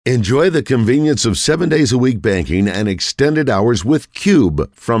Enjoy the convenience of 7 days a week banking and extended hours with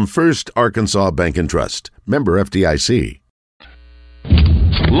Cube from First Arkansas Bank and Trust. Member FDIC.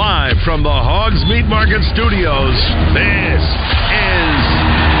 Live from the Hogs Meat Market Studios, this is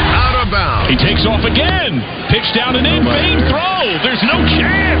Out of Bounds. He takes off again. Pitch down and in. Fade throw. There's no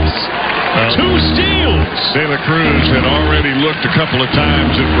chance. 2 steals. De La Cruz had already looked a couple of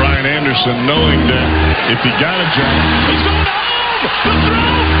times at Brian Anderson, knowing that if he got a jump, he's going home. The throw.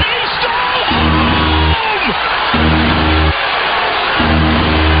 He stole home.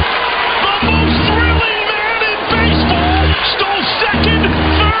 The most thrilling man in baseball stole second,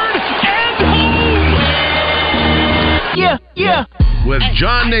 third, and home. Yeah. With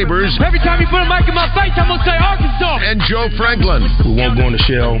John Neighbors. Every time you put a mic in my face, I'm going to say Arkansas. And Joe Franklin. We won't go into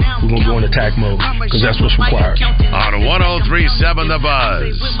shell. We're going to go into attack mode because that's what's required. On 103.7 The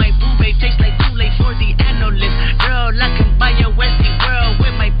Buzz. With my boo-babe, tastes like Kool-Aid for the analyst. Girl, I can buy your Westie world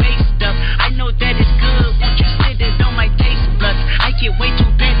with my base stuff. I know that it's good. Won't you sit it on my taste buds? I get way too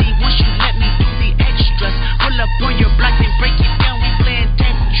petty once you let me do the extras. Pull up on your block and break it down. We playing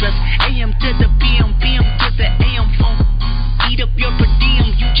Tetris. AM to the PM, PM to the AM phone. Eat up your per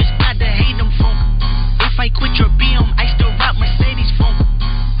diem, you just gotta hate them funk. If I quit your BM, I still rock Mercedes funk.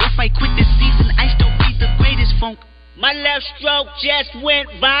 If I quit this season, I still be the greatest funk. My left stroke just went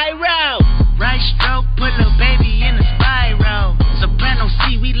viral. Right stroke put a baby in a spiral. Soprano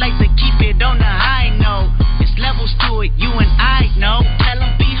C, we like to keep it on the high note. It's levels to it, you and I know. Tell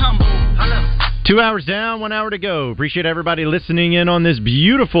them be humble. Hold up. 2 hours down, 1 hour to go. Appreciate everybody listening in on this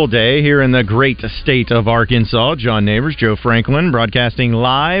beautiful day here in the great state of Arkansas. John Neighbors, Joe Franklin, broadcasting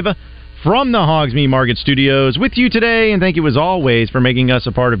live from the Hogs Meat Market Studios with you today. And thank you as always for making us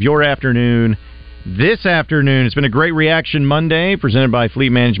a part of your afternoon. This afternoon, it's been a great Reaction Monday presented by Fleet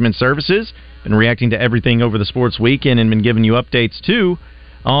Management Services. Been reacting to everything over the sports weekend and been giving you updates too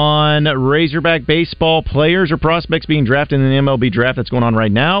on Razorback baseball players or prospects being drafted in the MLB draft that's going on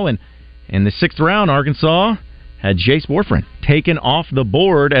right now. And in the 6th round, Arkansas had Jace Borfrin taken off the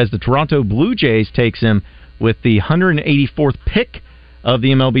board as the Toronto Blue Jays takes him with the 184th pick of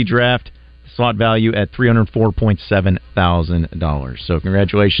the MLB draft, slot value at $304.7 thousand. So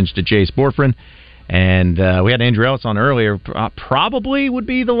congratulations to Jace Borfrin. And we had Andrew Ellis on earlier. Probably would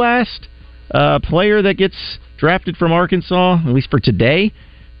be the last player that gets drafted from Arkansas, at least for today.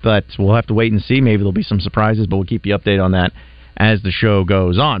 But we'll have to wait and see. Maybe there'll be some surprises, but we'll keep you updated on that as the show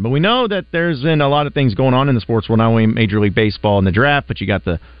goes on. But we know that there's been a lot of things going on in the sports world, not only Major League Baseball in the draft, but you got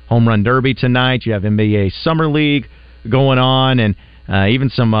the Home Run Derby tonight. You have NBA Summer League going on, and even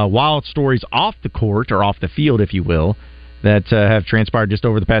some wild stories off the court, or off the field, if you will, that have transpired just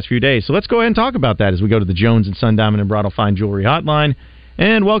over the past few days. So let's go ahead and talk about that as we go to the Jones and Sun Diamond and Bridal Fine Jewelry Hotline.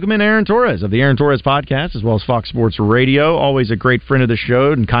 And welcome in Aaron Torres of the Aaron Torres Podcast, as well as Fox Sports Radio. Always a great friend of the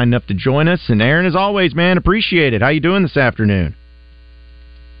show and kind enough to join us. And Aaron, as always, man, appreciate it. How you doing this afternoon?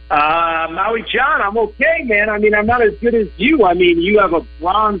 Maui John, I'm okay, man. I mean, I'm not as good as you. I mean, you have a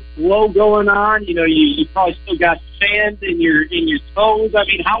bronze glow going on. You know, you probably still got sand in your toes. I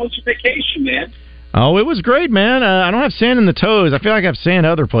mean, how was your vacation, man? Oh, it was great, man. I don't have sand in the toes. I feel like I have sand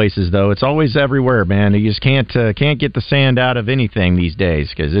other places, though. It's always everywhere, man. You just can't get the sand out of anything these days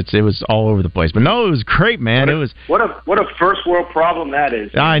because it was all over the place. But no, it was great, man. What a first world problem that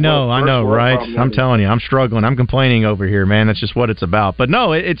is. I know, right? I'm telling you, I'm struggling. I'm complaining over here, man. That's just what it's about. But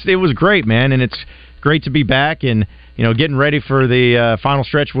no, it was great, man, and it's great to be back and getting ready for the final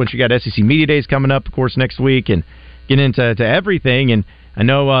stretch. Once you got SEC Media Days coming up, of course, next week, and getting into everything. And I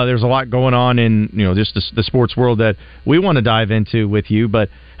know there's a lot going on in just the sports world that we want to dive into with you. But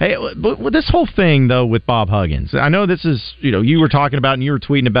hey, with this whole thing though with Bob Huggins, I know this is you were talking about and you were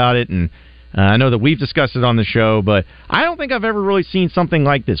tweeting about it, and I know that we've discussed it on the show. But I don't think I've ever really seen something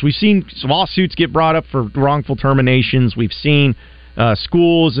like this. We've seen lawsuits get brought up for wrongful terminations. We've seen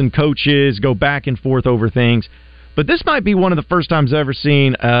schools and coaches go back and forth over things. But this might be one of the first times I've ever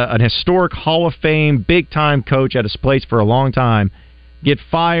seen an historic Hall of Fame, big-time coach at his place for a long time get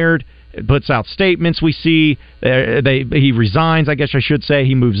fired, puts out statements. We see he resigns, I guess I should say.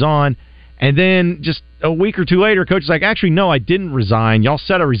 He moves on. And then just a week or two later, coach is like, actually, no, I didn't resign. Y'all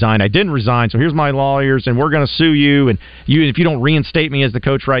said I resigned. I didn't resign, so here's my lawyers, and we're going to sue you. And if you don't reinstate me as the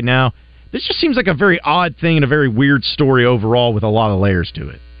coach right now. This just seems like a very odd thing and a very weird story overall with a lot of layers to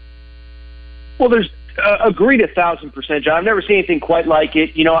it. Well, there's agreed 1,000%, John. I've never seen anything quite like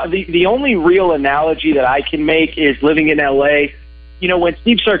it. The only real analogy that I can make is living in L.A., when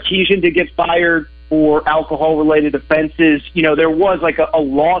Steve Sarkisian did get fired for alcohol-related offenses, there was like a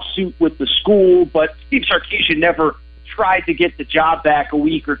lawsuit with the school, but Steve Sarkisian never tried to get the job back a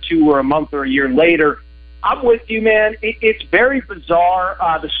week or two or a month or a year later. I'm with you, man. It's very bizarre.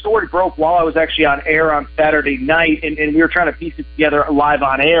 The story broke while I was actually on air on Saturday night, and we were trying to piece it together live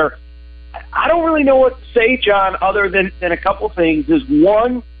on air. I don't really know what to say, John, other than a couple things. Is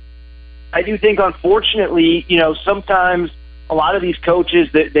one, I do think, unfortunately, sometimes a lot of these coaches,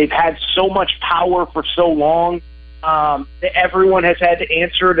 that they've had so much power for so long that everyone has had to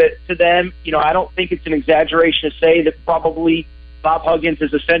answer to them. I don't think it's an exaggeration to say that probably Bob Huggins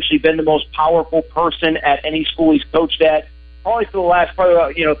has essentially been the most powerful person at any school he's coached at, probably for the last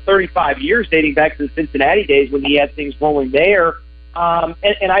 35 years, dating back to the Cincinnati days when he had things rolling there.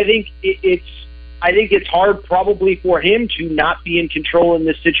 And I think it's hard probably for him to not be in control in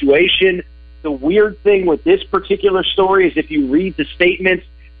this situation. The weird thing with this particular story is if you read the statements,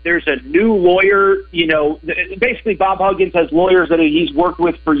 there's a new lawyer. Basically Bob Huggins has lawyers that he's worked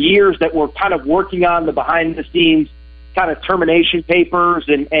with for years that were kind of working on the behind the scenes kind of termination papers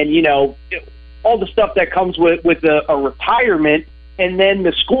and all the stuff that comes with a retirement. And then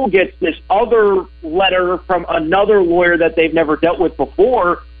the school gets this other letter from another lawyer that they've never dealt with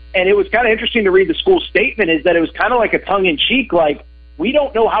before. And it was kind of interesting to read the school statement, is that it was kind of like a tongue-in-cheek, like, we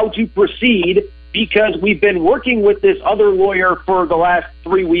don't know how to proceed because we've been working with this other lawyer for the last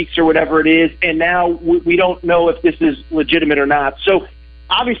 3 weeks or whatever it is, and now we don't know if this is legitimate or not. So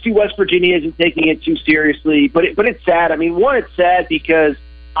obviously West Virginia isn't taking it too seriously, but it's sad. I mean, one, it's sad because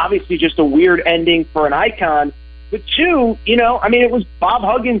obviously just a weird ending for an icon. But two, it was Bob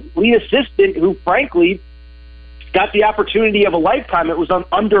Huggins' lead assistant who, frankly, got the opportunity of a lifetime. It was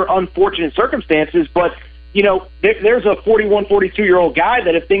under unfortunate circumstances, but, there's a 41, 42-year-old guy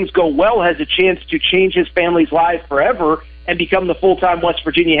that if things go well has a chance to change his family's life forever and become the full-time West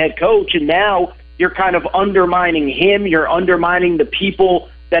Virginia head coach. And now you're kind of undermining him. You're undermining the people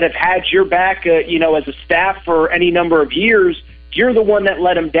that have had your back, as a staff for any number of years. You're the one that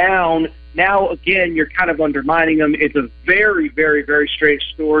let him down. Now, again, you're kind of undermining him. It's a very, very, very strange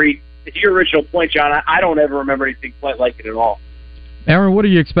story. To your original point, John, I don't ever remember anything quite like it at all. Aaron, what do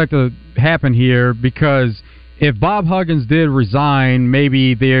you expect to happen here? Because if Bob Huggins did resign,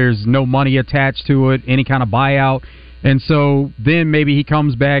 maybe there's no money attached to it, any kind of buyout. And so then maybe he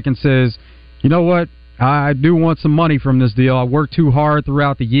comes back and says, you know what, I do want some money from this deal. I worked too hard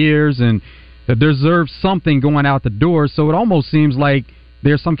throughout the years and deserve something going out the door. So it almost seems like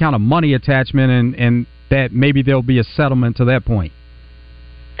there's some kind of money attachment and that maybe there'll be a settlement to that point.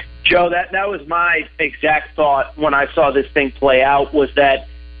 Joe, that was my exact thought when I saw this thing play out, was that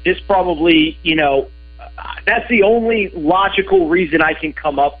this probably, that's the only logical reason I can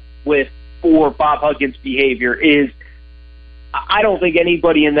come up with for Bob Huggins' behavior is I don't think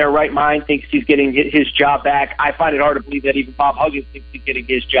anybody in their right mind thinks he's getting his job back. I find it hard to believe that even Bob Huggins thinks he's getting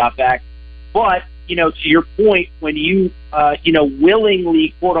his job back. But, to your point, when you,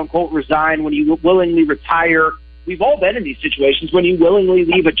 willingly, quote-unquote, resign, when you willingly retire, we've all been in these situations. When you willingly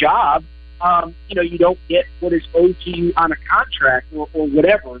leave a job, you don't get what is owed to you on a contract or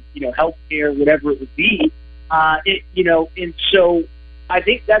whatever, health care, whatever it would be. And so I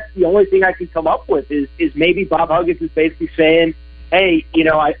think that's the only thing I can come up with is maybe Bob Huggins is basically saying, hey,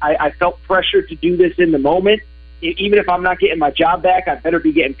 I felt pressured to do this in the moment. Even if I'm not getting my job back, I better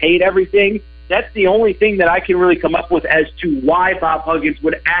be getting paid everything. That's the only thing that I can really come up with as to why Bob Huggins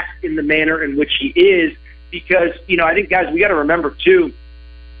would act in the manner in which he is. Because, I think, guys, we got to remember, too,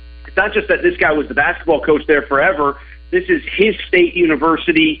 it's not just that this guy was the basketball coach there forever. This is his state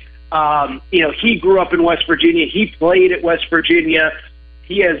university. He grew up in West Virginia. He played at West Virginia.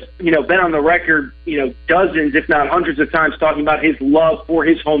 He has, been on the record, dozens, if not hundreds of times talking about his love for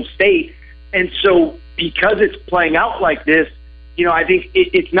his home state. And so because it's playing out like this, I think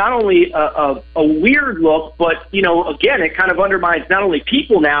it's not only a weird look, but, again, it kind of undermines not only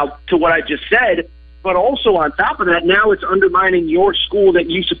people now to what I just said, but also on top of that, now it's undermining your school that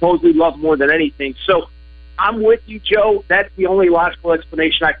you supposedly love more than anything. So I'm with you, Joe. That's the only logical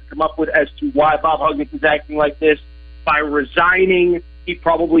explanation I can come up with as to why Bob Huggins is acting like this. By resigning, he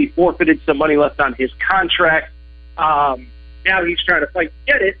probably forfeited some money left on his contract. Now he's trying to fight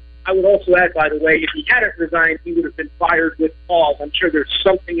to get it. I would also add, by the way, if he hadn't resigned, he would have been fired with cause. I'm sure there's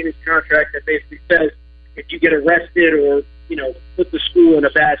something in his contract that basically says if you get arrested or, put the school in a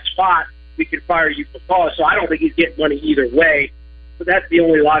bad spot, we can fire you for cause. So I don't think he's getting money either way. But that's the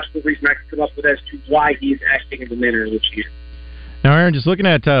only logical reason I can come up with as to why he's acting in the manner in which he is. Now, Aaron, just looking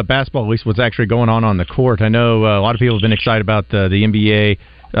at basketball, at least what's actually going on the court, I know a lot of people have been excited about the NBA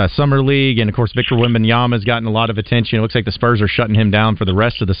Summer League, and of course Victor Wembanyama has gotten a lot of attention. It looks like the Spurs are shutting him down for the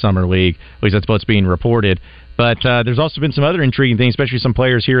rest of the Summer League. At least that's what's being reported. But there's also been some other intriguing things, especially some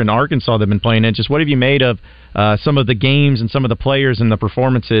players here in Arkansas that have been playing in. Just what have you made of some of the games and some of the players and the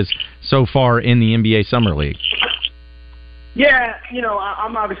performances so far in the NBA Summer League? Yeah,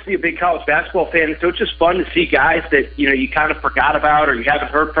 I'm obviously a big college basketball fan, so it's just fun to see guys that, you kind of forgot about or you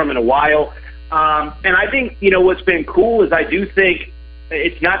haven't heard from in a while. And I think, what's been cool is I do think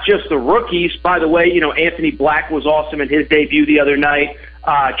it's not just the rookies. By the way, Anthony Black was awesome in his debut the other night.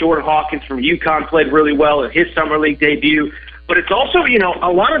 Jordan Hawkins from UConn played really well in his Summer League debut. But it's also,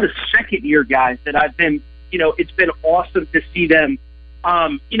 a lot of the second-year guys that I've been, it's been awesome to see them,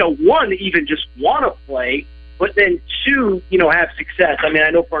 one, even just want to play, but then two, have success. I mean,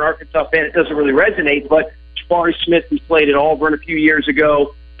 I know for an Arkansas fan it doesn't really resonate, but Jabari Smith, who played at Auburn a few years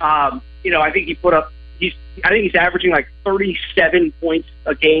ago, I think he's averaging like 37 points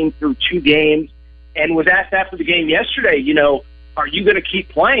a game through 2 games, and was asked after the game yesterday, are you going to keep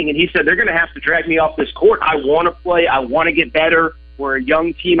playing? And he said, they're going to have to drag me off this court. I want to play. I want to get better. We're a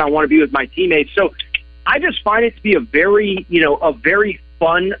young team. I want to be with my teammates. So I just find it to be a very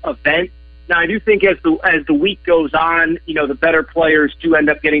fun event. Now, I do think as the week goes on, the better players do end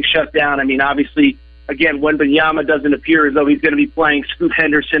up getting shut down. I mean, obviously, again, Wembanyama doesn't appear as though he's going to be playing. Scoot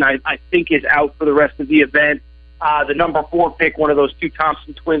Henderson, I think, is out for the rest of the event. The number 4 pick, one of those 2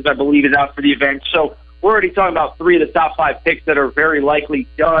 Thompson twins, I believe, is out for the event. So we're already talking about 3 of the top 5 picks that are very likely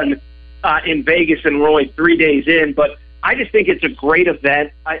done in Vegas, and we're only 3 days in. But I just think it's a great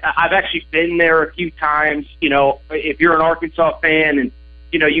event. I've actually been there a few times. If you're an Arkansas fan and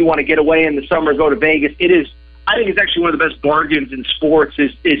you want to get away in the summer, go to Vegas. I think it's actually one of the best bargains in sports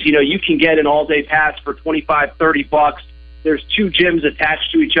is you can get an all-day pass for $25-$30. There's 2 gyms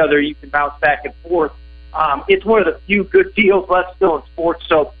attached to each other. You can bounce back and forth. It's one of the few good deals left still in sports.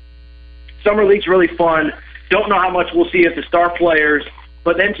 So Summer League's really fun. Don't know how much we'll see at the star players.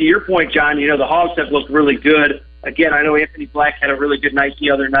 But then to your point, John, the Hogs have looked really good. Again, I know Anthony Black had a really good night the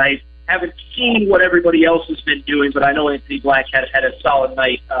other night. Haven't seen what everybody else has been doing, but I know Anthony Black had a solid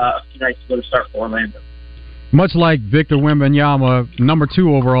night a few nights ago to start for Orlando. Much like Victor Wembanyama, number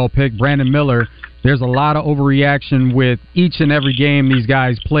 2 overall pick, Brandon Miller, there's a lot of overreaction with each and every game these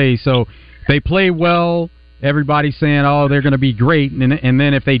guys play. So they play well, everybody's saying, oh, they're going to be great. And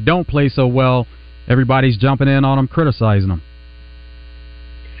then if they don't play so well, everybody's jumping in on them, criticizing them.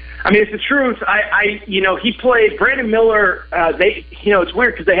 I mean, it's the truth. He played Brandon Miller. It's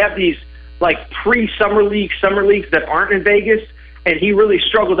weird because they have these like pre-summer leagues that aren't in Vegas, and he really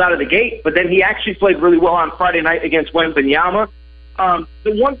struggled out of the gate. But then he actually played really well on Friday night against Wembanyama. The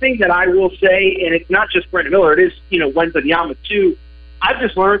one thing that I will say, and it's not just Brandon Miller, it is Wembanyama too. I've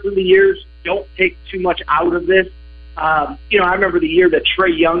just learned through the years, don't take too much out of this. I remember the year that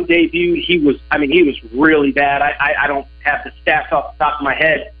Trae Young debuted. He was really bad. I don't have the stats off the top of my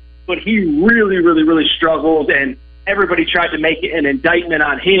head. But he really, really, really struggled, and everybody tried to make it an indictment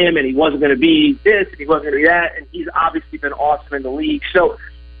on him, and he wasn't going to be this, and he wasn't going to be that, and he's obviously been awesome in the league. So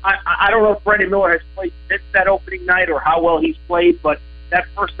I don't know if Brandon Miller has played since that opening night or how well he's played, but that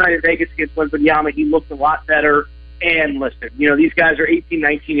first night in Vegas against Wembanyama, he looked a lot better. And listen, these guys are 18,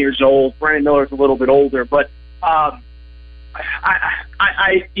 19 years old. Brandon Miller's a little bit older, but I'm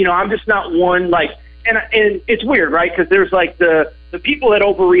just not one like, and it's weird, right? Because there's like the people that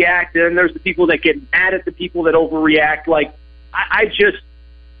overreact, and there's the people that get mad at the people that overreact. Like,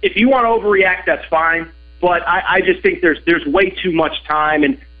 if you want to overreact, that's fine. But I just think there's way too much time,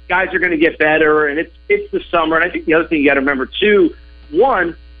 and guys are going to get better, and it's the summer. And I think the other thing you got to remember too,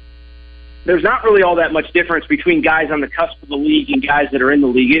 one, there's not really all that much difference between guys on the cusp of the league and guys that are in the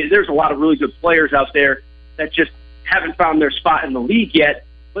league. There's a lot of really good players out there that just haven't found their spot in the league yet.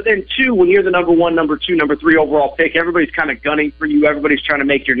 But then, two, when you're the number 1, number 2, number 3 overall pick, everybody's kind of gunning for you. Everybody's trying to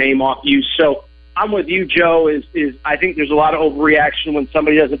make your name off you. So I'm with you, Joe, is I think there's a lot of overreaction when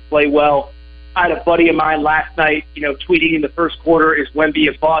somebody doesn't play well. I had a buddy of mine last night, tweeting in the first quarter, is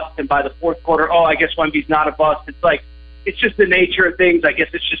Wemby a bust? And by the fourth quarter, I guess Wemby's not a bust. It's like, it's just the nature of things. I guess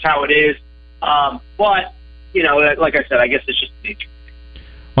it's just how it is. But, like I said, I guess it's just the nature.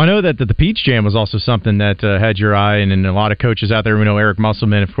 Well, I know that the Peach Jam was also something that had your eye, and a lot of coaches out there. We know Eric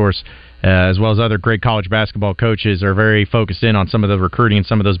Musselman, of course, as well as other great college basketball coaches, are very focused in on some of the recruiting and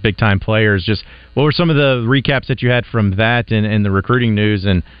some of those big-time players. Just what were some of the recaps that you had from that and the recruiting news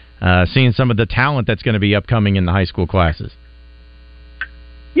and seeing some of the talent that's going to be upcoming in the high school classes?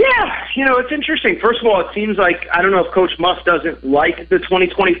 Yeah, it's interesting. First of all, it seems like, I don't know if Coach Muss doesn't like the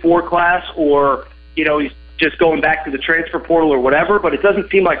 2024 class or, he's just going back to the transfer portal or whatever, but it doesn't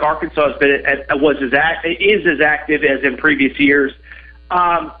seem like Arkansas is as active as in previous years.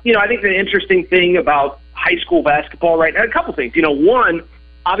 I think the interesting thing about high school basketball right now, a couple things. One,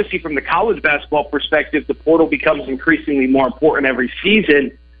 obviously from the college basketball perspective, the portal becomes increasingly more important every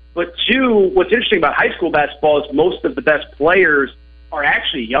season. But two, what's interesting about high school basketball is most of the best players are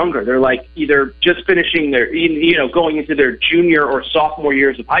actually younger. They're like either just finishing their, going into their junior or sophomore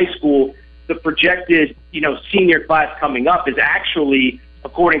years of high school. The projected, senior class coming up is actually,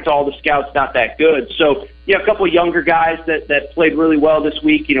 according to all the scouts, not that good. So, a couple of younger guys that played really well this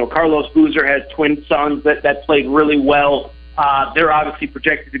week. Carlos Boozer has twin sons that played really well. They're obviously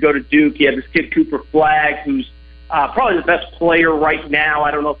projected to go to Duke. You have this kid, Cooper Flagg, who's probably the best player right now.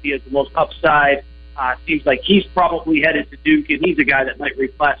 I don't know if he has the most upside. Seems like he's probably headed to Duke, and he's a guy that might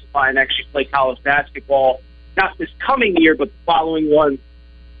reclassify and actually play college basketball, not this coming year, but the following one.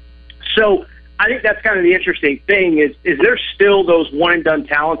 So I think that's kind of the interesting thing is there still those one-and-done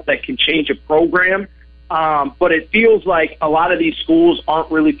talents that can change a program, but it feels like a lot of these schools aren't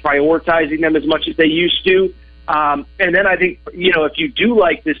really prioritizing them as much as they used to. And then I think, if you do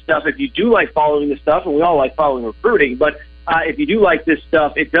like this stuff, if you do like following this stuff, and we all like following recruiting, but if you do like this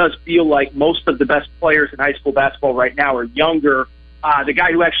stuff, it does feel like most of the best players in high school basketball right now are younger. The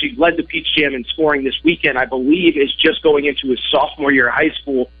guy who actually led the Peach Jam in scoring this weekend, I believe, is just going into his sophomore year of high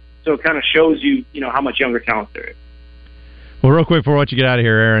school. So it kind of shows you, how much younger talent there is. Well, real quick before I let you get out of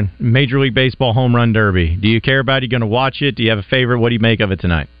here, Aaron, Major League Baseball Home Run Derby. Do you care about it? Are you going to watch it? Do you have a favorite? What do you make of it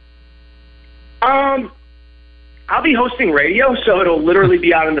tonight? I'll be hosting radio, so it'll literally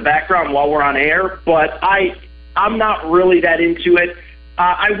be out in the background while we're on air, but I'm not really that into it.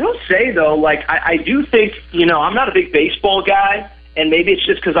 I will say, though, I do think, I'm not a big baseball guy, and maybe it's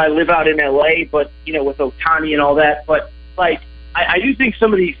just because I live out in L.A., but, with Ohtani and all that, but, I do think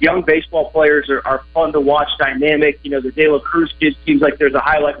some of these young baseball players are fun to watch, dynamic. The De La Cruz kid seems like there's a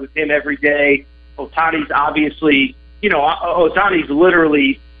highlight with him every day. Ohtani's obviously, Ohtani's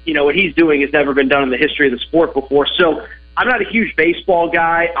literally, what he's doing has never been done in the history of the sport before. So I'm not a huge baseball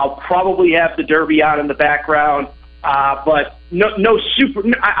guy. I'll probably have the Derby on in the background, but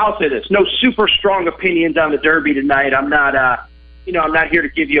I'll say this, no super strong opinions on the Derby tonight. I'm not, I'm not here to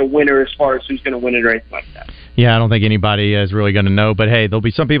give you a winner as far as who's going to win it or anything like that. Yeah, I don't think anybody is really going to know. But, hey, there'll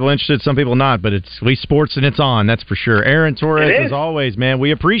be some people interested, some people not. But it's at least sports and it's on, that's for sure. Aaron Torres, as always, man,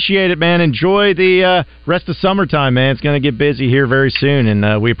 we appreciate it, man. Enjoy the rest of summertime, man. It's going to get busy here very soon,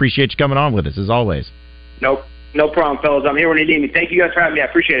 and we appreciate you coming on with us, as always. Nope. No problem, fellas. I'm here when you need me. Thank you guys for having me. I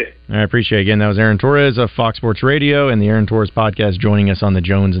appreciate it. I appreciate it. Again, that was Aaron Torres of Fox Sports Radio and the Aaron Torres Podcast joining us on the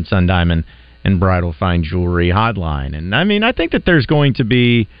Jones and Sun Diamond and Bridal Fine Jewelry hotline. And, I think that there's going to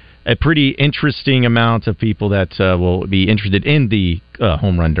be a pretty interesting amount of people that will be interested in the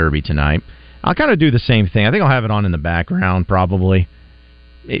Home Run Derby tonight. I'll kind of do the same thing. I think I'll have it on in the background probably.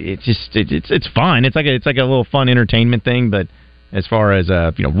 It's fun. It's like a little fun entertainment thing. But as far as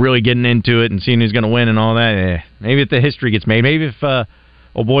really getting into it and seeing who's going to win and all that, maybe if the history gets made, maybe if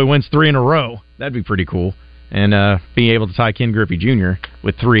old boy wins 3 in a row, that'd be pretty cool. And being able to tie Ken Griffey Jr.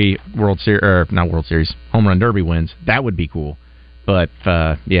 with 3 Home Run Derby wins, that would be cool. But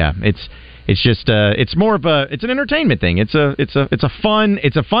it's more of it's an entertainment thing. It's a fun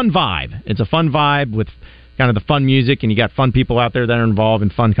vibe. It's a fun vibe with kind of the fun music, and you got fun people out there that are involved in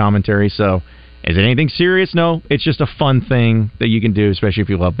fun commentary. So, is it anything serious? No, it's just a fun thing that you can do, especially if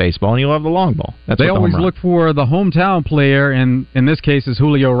you love baseball and you love the long ball. They always look for the hometown player, and in this case, it's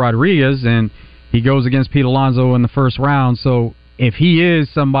Julio Rodriguez, and he goes against Pete Alonso in the first round. So, if he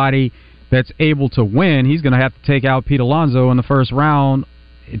is somebody that's able to win, he's going to have to take out Pete Alonso in the first round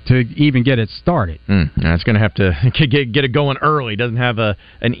to even get it started. It's going to have to get it going early. Doesn't have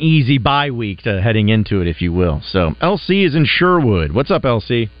an easy bye week to heading into it, if you will. So LC is in Sherwood. What's up,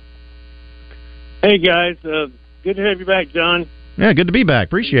 LC? Hey, guys. Good to have you back, John. Yeah, good to be back.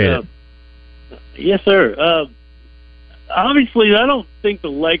 Appreciate it. Yes, sir. Obviously, I don't think the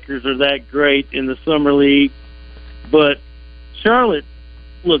Lakers are that great in the Summer League, but Charlotte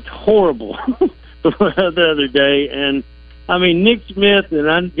looked horrible the other day. And, Nick Smith,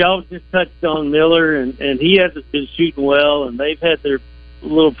 and y'all just touched on Miller, and he hasn't been shooting well, and they've had their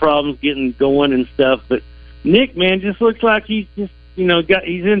little problems getting going and stuff. But Nick, man, just looks like he's just,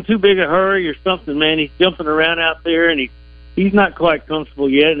 he's in too big a hurry or something, man. He's jumping around out there, and he's not quite comfortable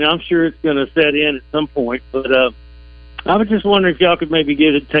yet, and I'm sure it's going to set in at some point. But I was just wondering if y'all could maybe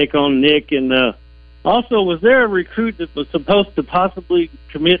get a take on Nick. And also, was there a recruit that was supposed to possibly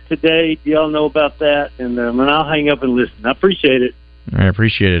commit today? Do y'all know about that? And I'll hang up and listen. I appreciate it. I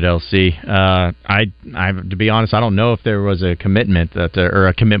appreciate it, LC. I to be honest, I don't know if there was a commitment or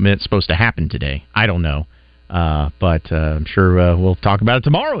a commitment that's supposed to happen today. I don't know, but I'm sure we'll talk about it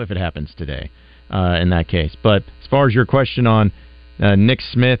tomorrow if it happens today. In that case, but as far as your question on Nick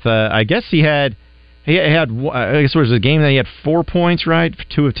Smith, I guess he had, I guess it was a game that he had 4 points, right?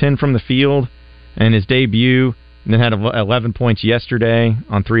 2 of 10 from the field in his debut, and then had 11 points yesterday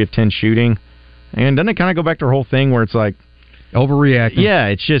on 3 of 10 shooting. And doesn't it kind of go back to our whole thing where it's like overreacting? Yeah,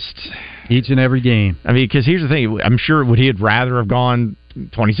 it's just each and every game. I mean, because here's the thing: I'm sure would he have rather have gone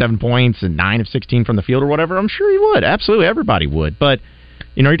 27 points and 9 of 16 from the field or whatever? I'm sure he would. Absolutely, everybody would. But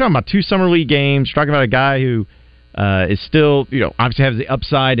you're talking about 2 summer league games. You're talking about a guy who is still, obviously has the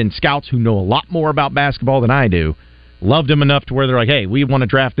upside, and scouts who know a lot more about basketball than I do loved him enough to where they're like, hey, we want to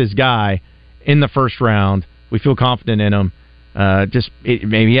draft this guy in the first round. We feel confident in him.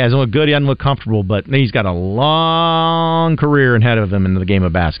 Maybe he hasn't looked good, he hasn't looked comfortable, but he's got a long career ahead of him in the game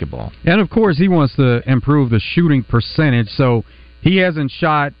of basketball. And of course, he wants to improve the shooting percentage, so he hasn't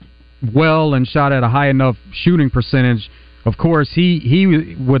shot well and shot at a high enough shooting percentage. Of course,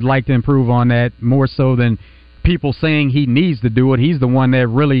 he would like to improve on that more so than people saying he needs to do it. He's the one that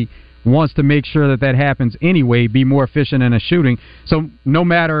really wants to make sure that happens anyway, be more efficient in his shooting. So no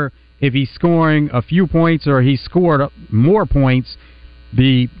matter if he's scoring a few points or he scored more points,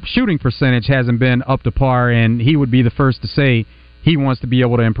 the shooting percentage hasn't been up to par, and he would be the first to say he wants to be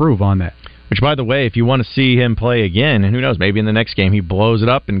able to improve on that. Which, by the way, if you want to see him play again, and who knows, maybe in the next game he blows it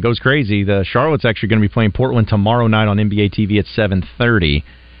up and goes crazy, the Charlotte's actually going to be playing Portland tomorrow night on NBA TV at 7:30.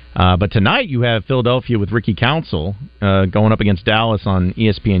 But tonight you have Philadelphia with Ricky Council going up against Dallas on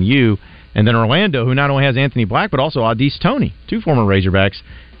ESPNU, and then Orlando, who not only has Anthony Black but also Adis Toney, 2 former Razorbacks.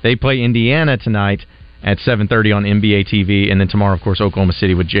 They play Indiana tonight at 7:30 on NBA TV, and then tomorrow, of course, Oklahoma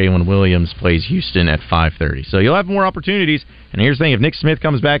City with Jalen Williams plays Houston at 5:30. So you'll have more opportunities. And here's the thing: if Nick Smith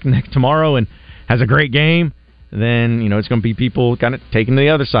comes back tomorrow and has a great game, then it's going to be people kind of taking the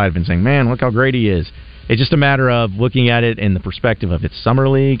other side of it and saying, "Man, look how great he is." It's just a matter of looking at it in the perspective of it's summer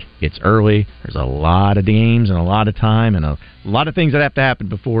league, it's early, there's a lot of games and a lot of time and a lot of things that have to happen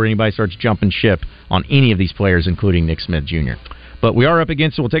before anybody starts jumping ship on any of these players, including Nick Smith Jr. But we are up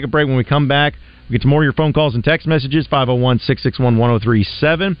against it. We'll take a break. When we come back, we'll get to more of your phone calls and text messages,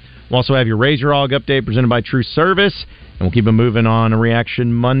 501-661-1037. We'll also have your Raise Your Hog update presented by True Service, and we'll keep it moving on a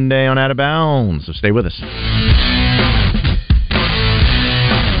Reaction Monday on Out of Bounds. So stay with us.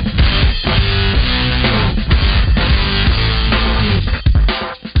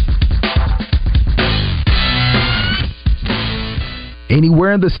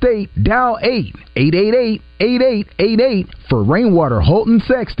 Anywhere in the state, dial 888-888-8888 for Rainwater Holton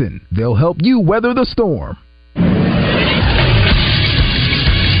Sexton. They'll help you weather the storm.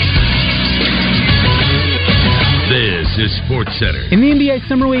 This is SportsCenter. In the NBA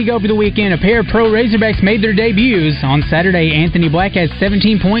Summer League over the weekend, a pair of pro Razorbacks made their debuts. On Saturday, Anthony Black had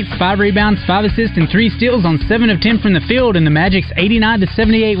 17 points, 5 rebounds, 5 assists, and 3 steals on 7 of 10 from the field in the Magic's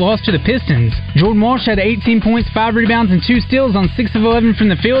 89-78 loss to the Pistons. Jordan Walsh had 18 points, 5 rebounds, and 2 steals on 6 of 11 from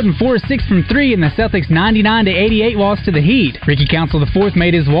the field and 4 of 6 from 3 in the Celtics' 99-88 loss to the Heat. Ricky Council IV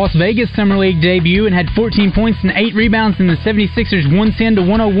made his Las Vegas Summer League debut and had 14 points and 8 rebounds in the 76ers'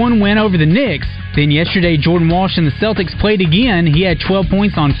 110-101 win over the Knicks. Then yesterday, Jordan Walsh and the Celtics played again. He had 12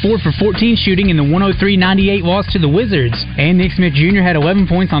 points on 4 for 14 shooting in the 103-98 loss to the Wizards. And Nick Smith Jr. had 11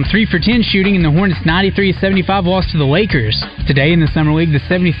 points on 3 for 10 shooting in the Hornets' 93-75 loss to the Lakers. Today in the Summer League, the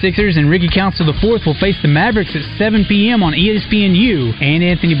 76ers and Ricky Council IV will face the Mavericks at 7 p.m. on ESPNU. And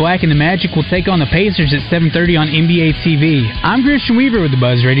Anthony Black and the Magic will take on the Pacers at 7:30 on NBA TV. I'm Christian Weaver with the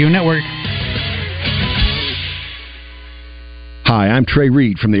Buzz Radio Network. Hi, I'm Trey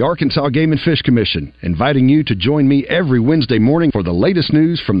Reed from the Arkansas Game and Fish Commission, inviting you to join me every Wednesday morning for the latest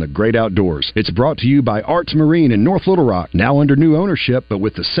news from the great outdoors. It's brought to you by Arts Marine in North Little Rock, now under new ownership, but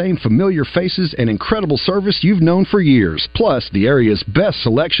with the same familiar faces and incredible service you've known for years, plus the area's best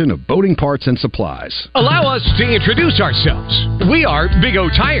selection of boating parts and supplies. Allow us to introduce ourselves. We are Big O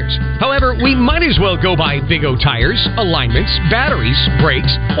Tires. However, we might as well go by Big O Tires, alignments, batteries,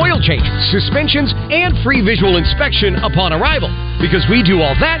 brakes, oil changes, suspensions, and free visual inspection upon arrival. Because we do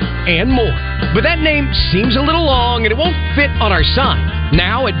all that and more. But that name seems a little long and it won't fit on our sign.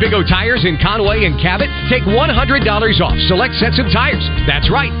 Now at Big O Tires in Conway and Cabot, take $100 off select sets of tires. That's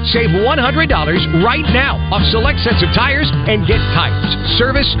right, save $100 right now off select sets of tires and get tires,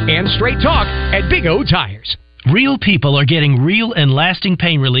 service, and straight talk at Big O Tires. Real people are getting real and lasting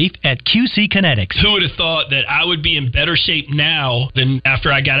pain relief at QC Kinetics. Who would have thought that I would be in better shape now than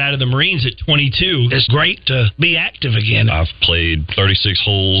after I got out of the Marines at 22? It's great to be active again. I've played 36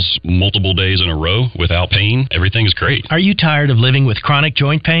 holes multiple days in a row without pain. Everything is great. Are you tired of living with chronic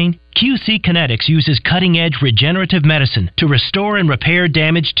joint pain? QC Kinetics uses cutting-edge regenerative medicine to restore and repair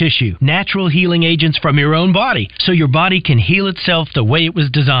damaged tissue, natural healing agents from your own body, so your body can heal itself the way it was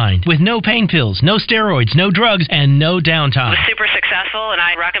designed, with no pain pills, no steroids, no drugs, and no downtime. It was super successful, and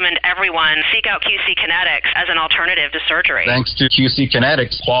I recommend everyone seek out QC Kinetics as an alternative to surgery. Thanks to QC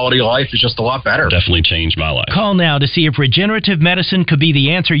Kinetics, quality of life is just a lot better. Definitely changed my life. Call now to see if regenerative medicine could be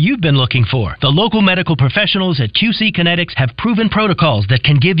the answer you've been looking for. The local medical professionals at QC Kinetics have proven protocols that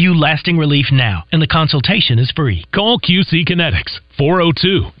can give you lasting relief now, and the consultation is free. Call QC Kinetics,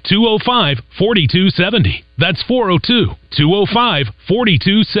 402-205-4270. That's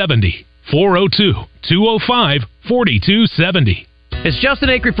 402-205-4270. 402-205-4270. It's Justin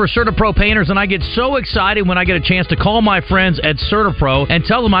Acri for CertaPro Painters, and I get so excited when I get a chance to call my friends at CertaPro and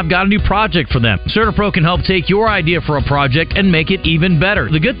tell them I've got a new project for them. CertaPro can help take your idea for a project and make it even better.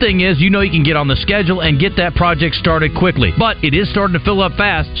 The good thing is, you know you can get on the schedule and get that project started quickly. But it is starting to fill up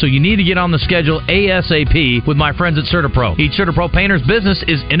fast, so you need to get on the schedule ASAP with my friends at CertaPro. Each CertaPro Painters business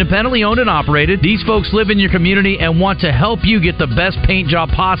is independently owned and operated. These folks live in your community and want to help you get the best paint job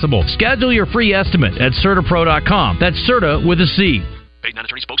possible. Schedule your free estimate at CertaPro.com. That's Certa with a C. Paid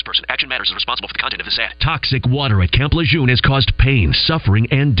non-attorney spokesperson. Action Matters is responsible for the content of this ad. Toxic water at Camp Lejeune has caused pain, suffering,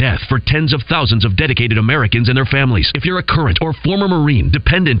 and death for tens of thousands of dedicated Americans and their families. If you're a current or former Marine,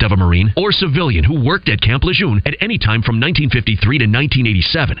 dependent of a Marine, or civilian who worked at Camp Lejeune at any time from 1953 to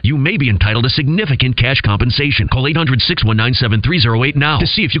 1987, you may be entitled to significant cash compensation. Call 800-619-7308 now to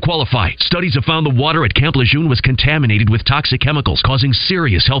see if you qualify. Studies have found the water at Camp Lejeune was contaminated with toxic chemicals, causing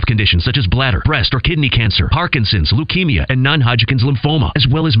serious health conditions such as bladder, breast, or kidney cancer, Parkinson's, leukemia, and non-Hodgkin's lymphoma, as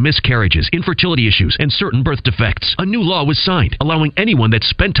well as miscarriages, infertility issues, and certain birth defects. A new law was signed, allowing anyone that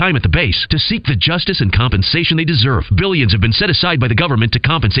spent time at the base to seek the justice and compensation they deserve. Billions have been set aside by the government to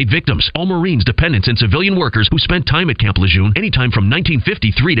compensate victims. All Marines, dependents, and civilian workers who spent time at Camp Lejeune anytime from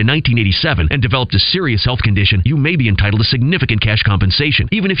 1953 to 1987 and developed a serious health condition, you may be entitled to significant cash compensation,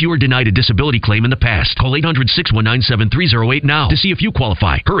 even if you were denied a disability claim in the past. Call 800-619-7308 now to see if you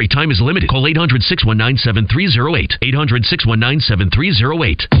qualify. Hurry, time is limited. Call 800-619-7308. 800-619-7308.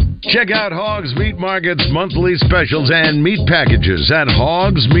 Check out Hogs Meat Market's monthly specials and meat packages at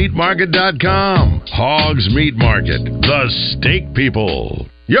hogsmeatmarket.com. Hogs Meat Market, the steak people.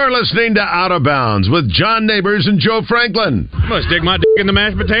 You're listening to Out of Bounds with John Neighbors and Joe Franklin. I'm going to stick my dick in the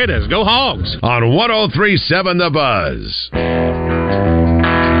mashed potatoes. Go Hogs. On 103.7 The Buzz.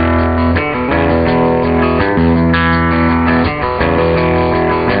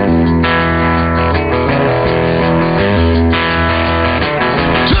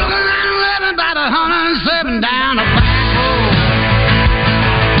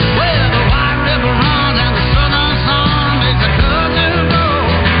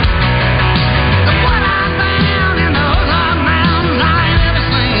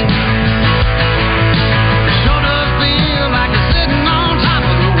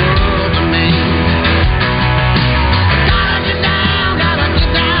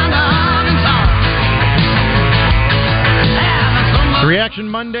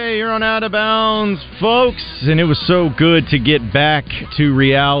 Monday here on Out of Bounds, folks, and it was so good to get back to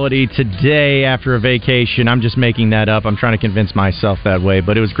reality today after a vacation. I'm just making that up. I'm trying to convince myself that way,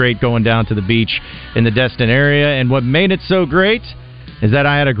 but it was great going down to the beach in the Destin area, and what made it so great is that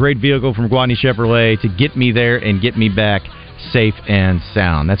I had a great vehicle from Gwatney Chevrolet to get me there and get me back safe and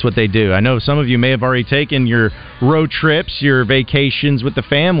sound. That's what they do. I know some of you may have already taken your road trips, your vacations with the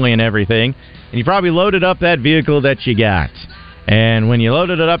family and everything, and you probably loaded up that vehicle that you got. And when you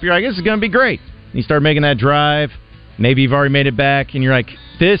loaded it up, you're like, this is going to be great. And you start making that drive. Maybe you've already made it back, and you're like,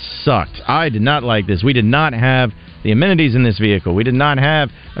 this sucked. I did not like this. We did not have the amenities in this vehicle. We did not have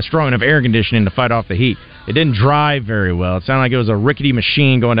a strong enough air conditioning to fight off the heat. It didn't drive very well. It sounded like it was a rickety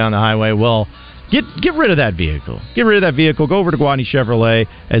machine going down the highway. Well, get rid of that vehicle. Get rid of that vehicle. Go over to Gwatney Chevrolet,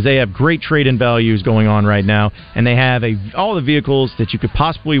 as they have great trade-in values going on right now, and they have all the vehicles that you could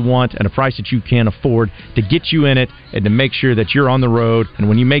possibly want at a price that you can afford to get you in it and to make sure that you're on the road. And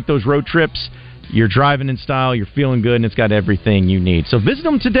when you make those road trips, you're driving in style, you're feeling good, and it's got everything you need. So visit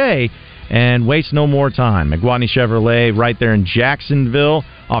them today and waste no more time. At Gwatney Chevrolet, right there in Jacksonville,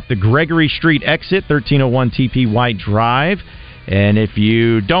 off the Gregory Street exit, 1301 TP White Drive. And if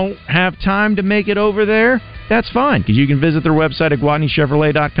you don't have time to make it over there, that's fine, because you can visit their website at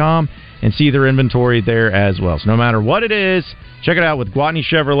GwatneyChevrolet.com and see their inventory there as well. So no matter what it is, check it out with Gwatney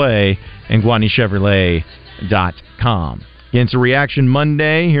Chevrolet and GwatneyChevrolet.com. Again, it's a Reaction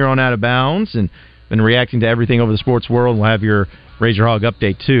Monday here on Out of Bounds, and been reacting to everything over the sports world. We'll have your Razor Hog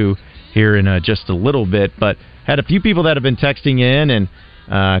update, too, here in just a little bit. But had a few people that have been texting in and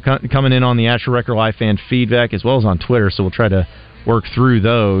coming in on the Asher Record Live fan feedback, as well as on Twitter, so we'll try to work through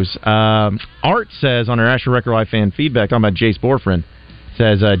those. Art says on our Asher Record Live fan feedback, talking about Jace Borfrin,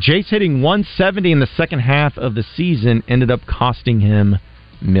 says Jace hitting 170 in the second half of the season ended up costing him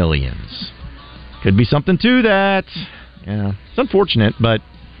millions. Could be something to that. Yeah, it's unfortunate, but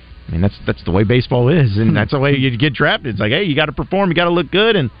I mean that's the way baseball is, and that's the way you get drafted. It's like, hey, you got to perform, you got to look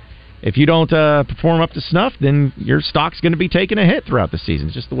good, and if you don't perform up to snuff, then your stock's going to be taking a hit throughout the season.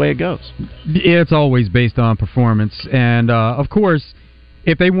 It's just the way it goes. It's always based on performance, and of course,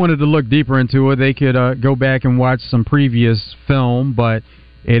 if they wanted to look deeper into it, they could go back and watch some previous film, but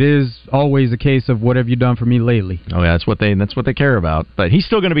it is always a case of what have you done for me lately. Oh yeah, that's what they care about. But he's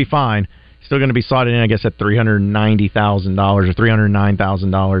still going to be fine. Still going to be slotted in, I guess, at $390,000 or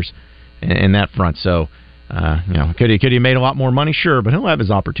 $309,000 in that front. So, could he made a lot more money? Sure, but he'll have his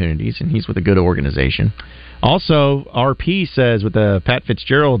opportunities, and he's with a good organization. Also, RP says with the Pat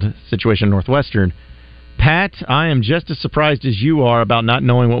Fitzgerald situation at Northwestern, Pat, I am just as surprised as you are about not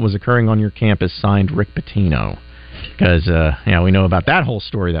knowing what was occurring on your campus. Signed, Rick Pitino, because we know about that whole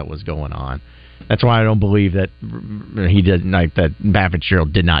story that was going on. That's why I don't believe that he did, like, that Pat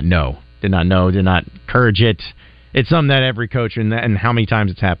Fitzgerald did not encourage it. It's something that every coach, and how many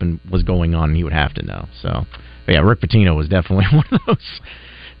times it's happened, was going on, and he would have to know. So, but yeah, Rick Pitino was definitely one of those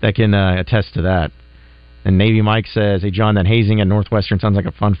that can attest to that. And Navy Mike says, hey, John, that hazing at Northwestern sounds like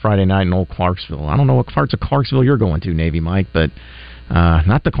a fun Friday night in old Clarksville. I don't know what parts of Clarksville you're going to, Navy Mike, but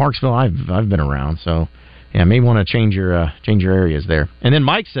not the Clarksville I've been around. So, yeah, maybe want to change your areas there. And then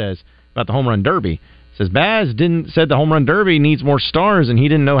Mike says about the home run derby, says Baz said the home run derby needs more stars, and he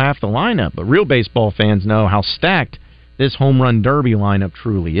didn't know half the lineup. But real baseball fans know how stacked this home run derby lineup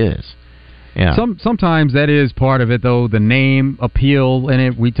truly is. Yeah. Sometimes that is part of it, though, the name appeal in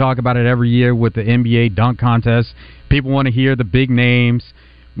it. We talk about it every year with the NBA dunk contest. People want to hear the big names.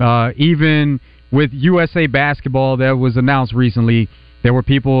 Even with USA Basketball that was announced recently, there were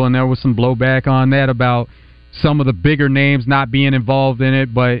people and there was some blowback on that about some of the bigger names not being involved in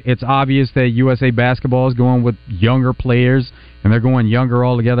it, but it's obvious that USA Basketball is going with younger players, and they're going younger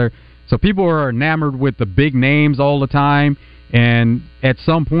altogether. So people are enamored with the big names all the time, and at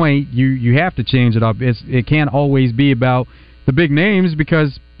some point, you have to change it up. It can't always be about the big names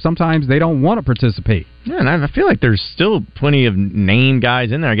because sometimes they don't want to participate. Yeah, and I feel like there's still plenty of name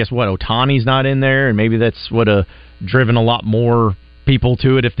guys in there. I guess Ohtani's not in there, and maybe that's would have driven a lot more people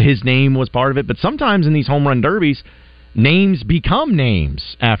to it if his name was part of it. But sometimes in these home run derbies, names become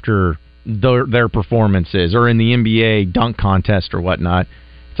names after their performances, or in the NBA dunk contest or whatnot.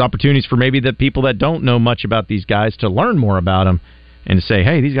 It's opportunities for maybe the people that don't know much about these guys to learn more about them and to say,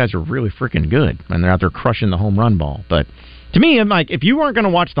 hey, these guys are really freaking good, and they're out there crushing the home run ball. But to me, I'm like, if you weren't going to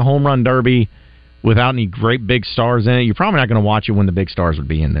watch the home run derby without any great big stars in it, you're probably not going to watch it when the big stars would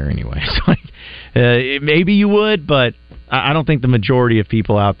be in there anyway. So, maybe you would, but I don't think the majority of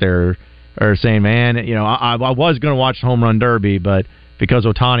people out there are saying, man, I was going to watch the home run derby, but because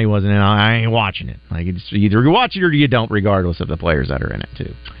Ohtani wasn't in, I ain't watching it. Like, it's either you watch it or you don't, regardless of the players that are in it,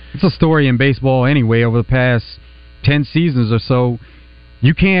 too. It's a story in baseball anyway over the past 10 seasons or so.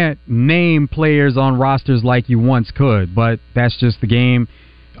 You can't name players on rosters like you once could, but that's just the game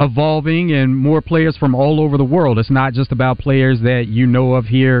evolving and more players from all over the world. It's not just about players that you know of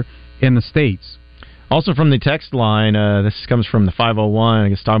here in the States. Also from the text line, this comes from the 501, I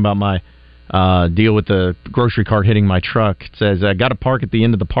guess talking about my deal with the grocery cart hitting my truck. It says, got to park at the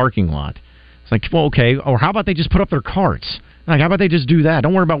end of the parking lot. It's like, well, okay, or how about they just put up their carts? Like, how about they just do that?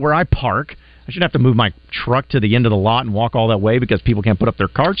 Don't worry about where I park. I shouldn't have to move my truck to the end of the lot and walk all that way because people can't put up their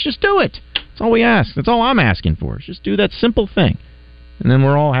carts. Just do it. That's all we ask. That's all I'm asking for. Just do that simple thing. And then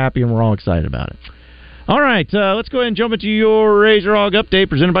we're all happy and we're all excited about it. All right, let's go ahead and jump into your Razor Hog update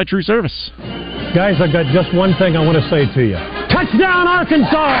presented by True Service. Guys, I've got just one thing I want to say to you. Touchdown,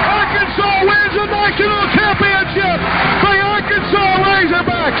 Arkansas! Arkansas wins the national championship! The Arkansas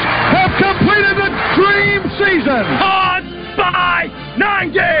Razorbacks have completed the dream season! On by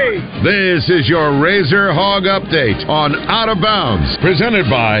 90! This is your Razor Hog update on Out of Bounds, presented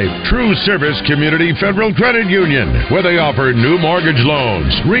by True Service Community Federal Credit Union, where they offer new mortgage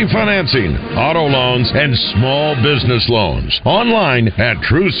loans, refinancing, auto loans, and small business loans. Online at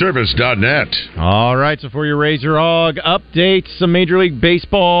trueservice.net. All right, so for your Razor Hog update, some Major League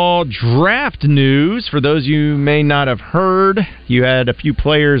Baseball draft news. For those you may not have heard, you had a few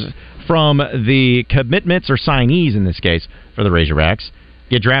players from the commitments, or signees in this case, for the Razorbacks,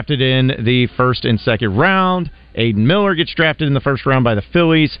 get drafted in the first and second round. Aiden Miller gets drafted in the first round by the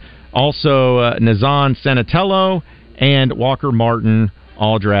Phillies. Also, Nazan Sanatello and Walker Martin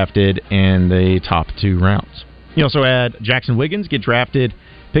all drafted in the top two rounds. You also had Jackson Wiggins get drafted,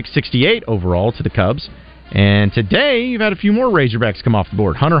 pick 68 overall to the Cubs. And today, you've had a few more Razorbacks come off the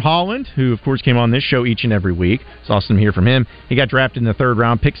board. Hunter Holland, who, of course, came on this show each and every week. Saw some hear from him. He got drafted in the third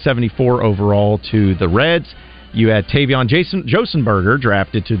round, pick 74 overall to the Reds. You had Tavion Josenberger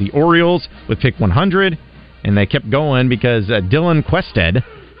drafted to the Orioles with pick 100. And they kept going because Dylan Quested,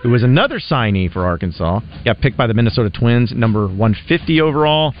 who was another signee for Arkansas, got picked by the Minnesota Twins, number 150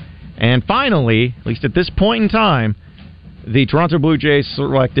 overall. And finally, at least at this point in time, the Toronto Blue Jays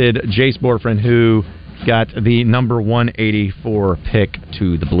selected Jace Borfin, who got the number 184 pick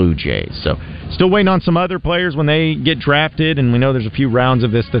to the Blue Jays. So still waiting on some other players when they get drafted, and we know there's a few rounds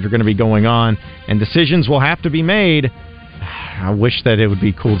of this that are going to be going on, and decisions will have to be made. I wish that it would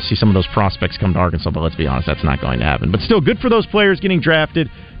be cool to see some of those prospects come to Arkansas, but let's be honest, that's not going to happen. But still, good for those players getting drafted,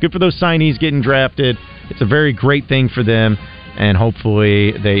 good for those signees getting drafted. It's a very great thing for them, and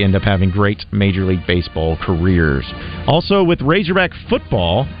hopefully they end up having great Major League Baseball careers. Also, with Razorback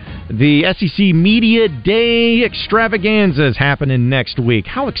football, the SEC Media Day extravaganza is happening next week.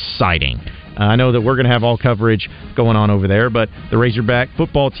 How exciting. I know that we're going to have all coverage going on over there, but the Razorback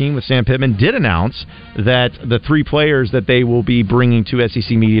football team with Sam Pittman did announce that the 3 players that they will be bringing to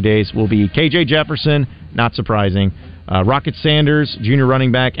SEC Media Days will be KJ Jefferson, not surprising, Rocket Sanders, junior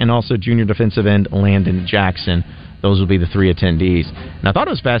running back, and also junior defensive end Landon Jackson. Those will be the 3 attendees. And I thought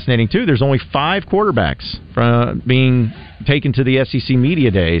it was fascinating, too. There's only 5 quarterbacks from being taken to the SEC Media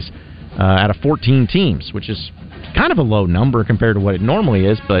Days out of 14 teams, which is kind of a low number compared to what it normally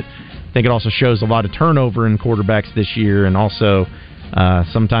is, but I think it also shows a lot of turnover in quarterbacks this year, and also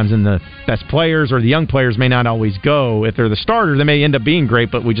sometimes in the best players or the young players may not always go. If they're the starter, they may end up being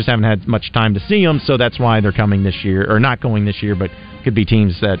great, but we just haven't had much time to see them, so that's why they're coming this year, or not going this year, but could be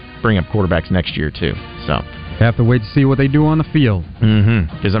teams that bring up quarterbacks next year, too. So have to wait to see what they do on the field.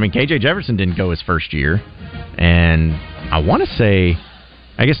 Because, I mean, KJ Jefferson didn't go his first year, and I want to say,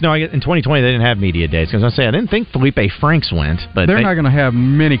 in 2020 they didn't have media days. Because I didn't think Felipe Franks went, but they're not going to have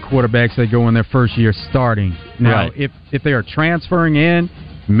many quarterbacks that go in their first year starting. Now, right. if they are transferring in,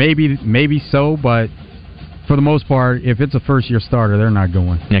 maybe so, but for the most part, if it's a first year starter, they're not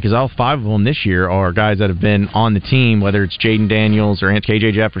going. Yeah, because all 5 of them this year are guys that have been on the team, whether it's Jaden Daniels or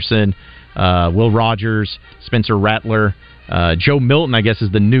KJ Jefferson, Will Rogers, Spencer Rattler. Joe Milton, I guess,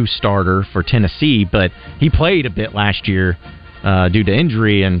 is the new starter for Tennessee, but he played a bit last year due to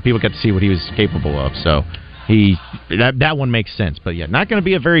injury, and people got to see what he was capable of. So that one makes sense. But yeah, not going to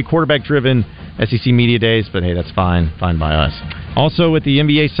be a very quarterback-driven SEC Media Days, but hey, that's fine by us. Also, with the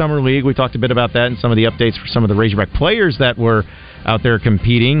NBA Summer League, we talked a bit about that and some of the updates for some of the Razorback players that were out there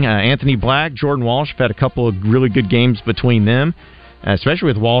competing. Anthony Black, Jordan Walsh have had a couple of really good games between them. Especially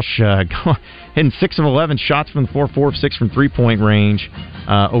with Walsh hitting 6 of 11 shots from the 4 of 6 from three-point range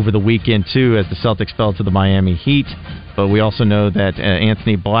over the weekend, too, as the Celtics fell to the Miami Heat. But we also know that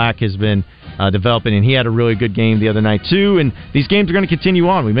Anthony Black has been developing, and he had a really good game the other night, too. And these games are going to continue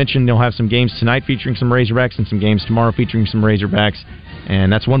on. We mentioned they'll have some games tonight featuring some Razorbacks and some games tomorrow featuring some Razorbacks.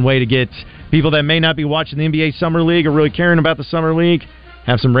 And that's one way to get people that may not be watching the NBA Summer League or really caring about the Summer League,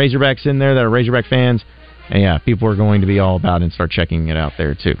 have some Razorbacks in there that are Razorback fans. And yeah, people are going to be all about it and start checking it out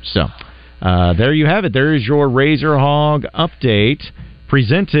there, too. So, there you have it. There is your Razor Hog update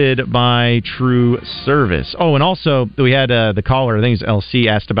presented by True Service. Oh, and also, we had the caller, I think it's LC,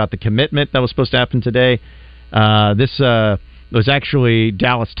 asked about the commitment that was supposed to happen today. This was actually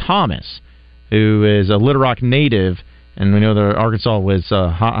Dallas Thomas, who is a Little Rock native, and we know that Arkansas was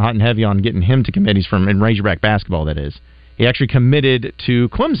hot and heavy on getting him to commit. He's from in Razorback basketball, that is. He actually committed to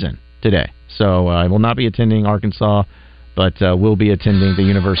Clemson today. So I will not be attending Arkansas, but will be attending the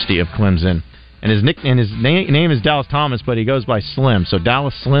University of Clemson. And his name is Dallas Thomas, but he goes by Slim. So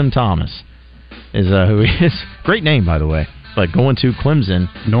Dallas Slim Thomas is who he is. Great name, by the way. But going to Clemson.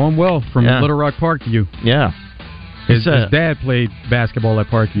 Know him well from Little Rock Parkview. Yeah. His dad played basketball at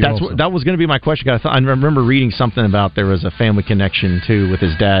Parkview. That was going to be my question. I remember reading something about there was a family connection, too, with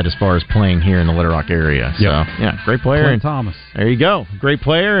his dad as far as playing here in the Little Rock area. So, yeah, great player. Clint Thomas. There you go. Great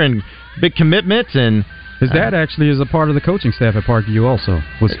player and big commitment. And his dad actually is a part of the coaching staff at Parkview also,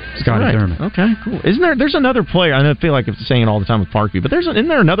 with Scotty Thurman. Okay, cool. There's another player, I feel like I'm saying it all the time with Parkview, but isn't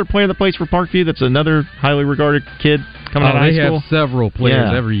there another player that plays for Parkview that's another highly regarded kid coming out of high school? They have several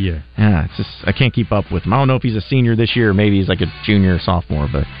players every year. Yeah, it's just, I can't keep up with him. I don't know if he's a senior this year or maybe he's like a junior or sophomore,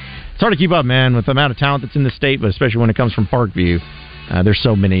 but it's hard to keep up, man, with the amount of talent that's in the state, but especially when it comes from Parkview. There's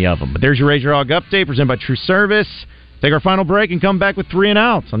so many of them. But there's your Razor Hog update presented by True Service. Take our final break and come back with 3 and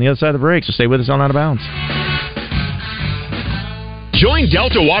outs on the other side of the break, so stay with us on Out of Bounds. Join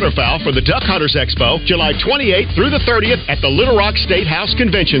Delta Waterfowl for the Duck Hunters Expo, July 28th through the 30th at the Little Rock State House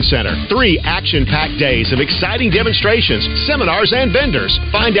Convention Center. 3 action-packed days of exciting demonstrations, seminars, and vendors.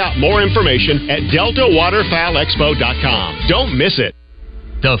 Find out more information at DeltaWaterfowlExpo.com. Don't miss it.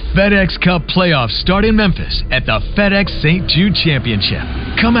 The FedEx Cup playoffs start in Memphis at the FedEx St. Jude Championship.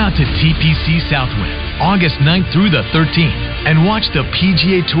 Come out to TPC Southwind August 9th through the 13th and watch the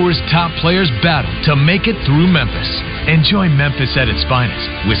PGA Tour's top players battle to make it through Memphis. Enjoy Memphis at its finest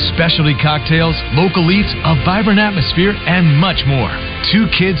with specialty cocktails, local eats, a vibrant atmosphere, and much more. 2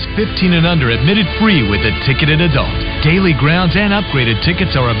 kids 15 and under admitted free with a ticketed adult. Daily grounds and upgraded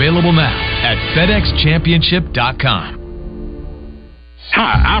tickets are available now at FedExChampionship.com.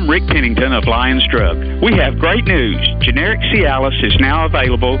 Hi, I'm Rick Pennington of Lions Drug. We have great news. Generic Cialis is now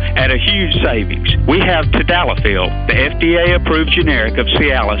available at a huge savings. We have Tadalafil, the FDA-approved generic of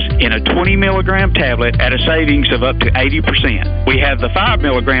Cialis, in a 20-milligram tablet at a savings of up to 80%. We have the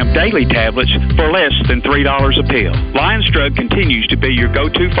 5-milligram daily tablets for less than $3 a pill. Lions Drug continues to be your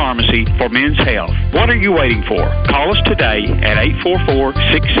go-to pharmacy for men's health. What are you waiting for? Call us today at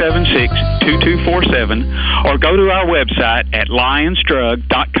 844-676-2247 or go to our website at lionsdrug.com.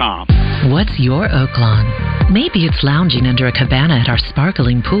 What's your Oaklawn? Maybe it's lounging under a cabana at our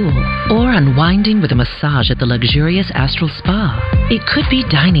sparkling pool, or unwinding with a massage at the luxurious Astral Spa. It could be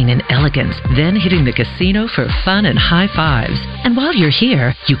dining in elegance, then hitting the casino for fun and high fives. And while you're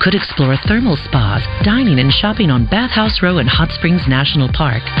here, you could explore thermal spas, dining and shopping on Bathhouse Row in Hot Springs National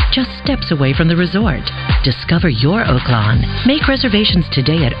Park, just steps away from the resort. Discover your Oaklawn. Make reservations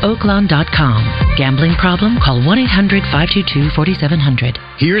today at oaklawn.com. Gambling problem? Call 1-800-522-4700.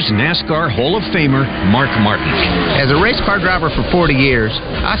 Here's NASCAR Hall of Famer Mark Martin. As a race car driver for 40 years,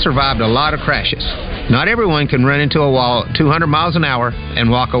 I survived a lot of crashes. Not everyone can run into a wall at 200 miles an hour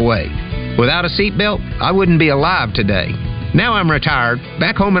and walk away. Without a seatbelt, I wouldn't be alive today. Now I'm retired,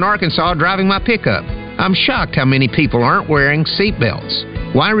 back home in Arkansas driving my pickup. I'm shocked how many people aren't wearing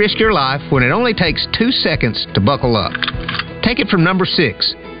seatbelts. Why risk your life when it only takes 2 seconds to buckle up? Take it from number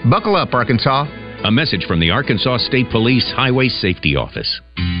 6. Buckle up, Arkansas. A message from the Arkansas State Police Highway Safety Office.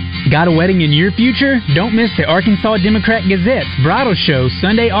 Got a wedding in your future? Don't miss the Arkansas Democrat Gazette's bridal show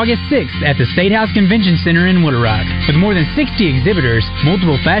Sunday, August 6th at the State House Convention Center in Little Rock. With more than 60 exhibitors,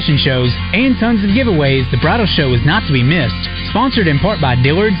 multiple fashion shows, and tons of giveaways, the bridal show is not to be missed. Sponsored in part by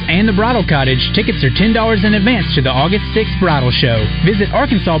Dillard's and the Bridal Cottage, tickets are $10 in advance to the August 6th bridal show. Visit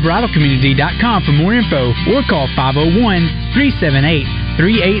ArkansasBridalCommunity.com for more info or call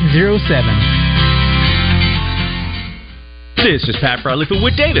 501-378-3807. This is Pat Bradley for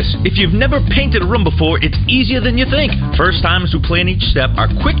Wood Davis. If you've never painted a room before, it's easier than you think. First timers who plan each step are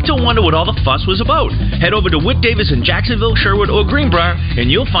quick to wonder what all the fuss was about. Head over to Wood Davis in Jacksonville, Sherwood, or Greenbrier,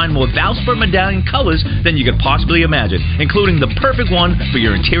 and you'll find more Valspar medallion colors than you could possibly imagine, including the perfect one for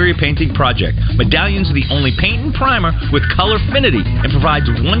your interior painting project. Medallions are the only paint and primer with color affinity and provides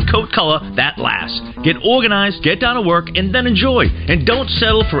one coat color that lasts. Get organized, get down to work, and then enjoy. And don't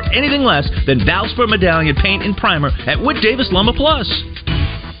settle for anything less than Valspar medallion paint and primer at Wood Davis Lumber Plus.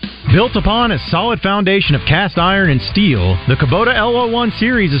 Built upon a solid foundation of cast iron and steel, the Kubota LO1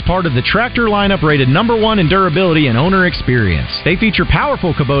 series is part of the tractor lineup rated #1 in durability and owner experience. They feature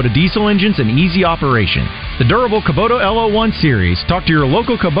powerful Kubota diesel engines and easy operation. The durable Kubota LO1 series. Talk to your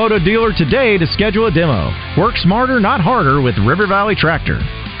local Kubota dealer today to schedule a demo. Work smarter, not harder with River Valley Tractor.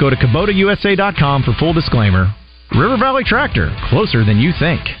 Go to KubotaUSA.com for full disclaimer. River Valley Tractor, closer than you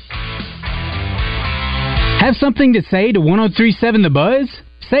think. Have something to say to 103.7 The Buzz?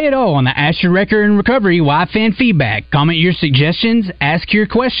 Say it all on the Asher Wrecker and Recovery Y-Fan Feedback. Comment your suggestions, ask your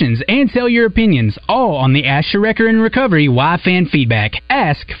questions, and tell your opinions, all on the Asher Wrecker and Recovery Y-Fan Feedback.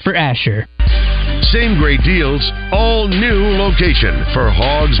 Ask for Asher. Same great deals, all new location for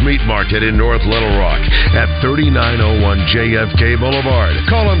Hogs Meat Market in North Little Rock at 3901 JFK Boulevard.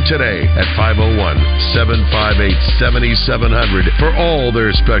 Call them today at 501-758-7700 for all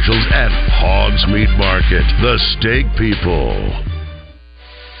their specials at Hogs Meat Market. The Steak People.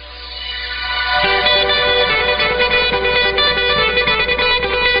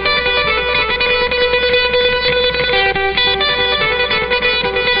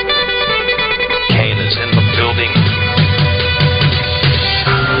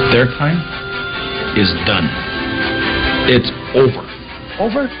 Their time is done. It's over.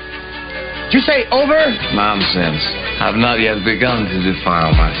 Over? Did you say over? Nonsense. I've not yet begun to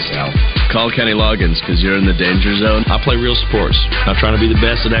defile myself. Call Kenny Loggins, because you're in the danger zone. I play real sports. I'm trying to be the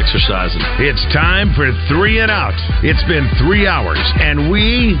best at exercising. It's time for 3 and Out. It's been 3 hours, and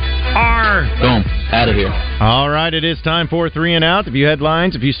we Boom. Out of here. All right, it is time for 3 and Out. A few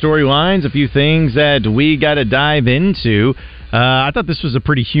headlines, a few storylines, a few things that we got to dive into. I thought this was a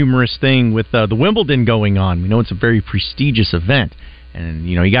pretty humorous thing with the Wimbledon going on. We know it's a very prestigious event, and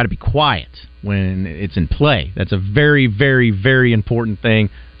you got to be quiet when it's in play. That's a very, very, very important thing.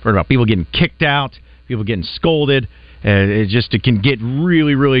 For about people getting kicked out, people getting scolded. It can get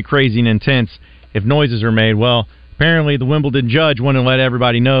really, really crazy and intense if noises are made. Well, apparently the Wimbledon judge wanted to let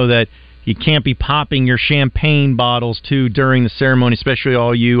everybody know that you can't be popping your champagne bottles, too, during the ceremony, especially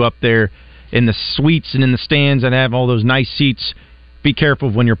all you up there in the suites and in the stands that have all those nice seats. Be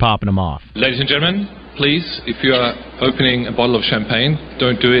careful when you're popping them off. Ladies and gentlemen, please, if you are opening a bottle of champagne,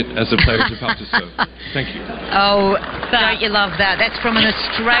 don't do it as the player is about to serve. Thank you. Oh, don't you love that? That's from an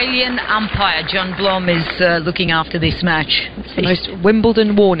Australian umpire. John Blom is looking after this match. It's the most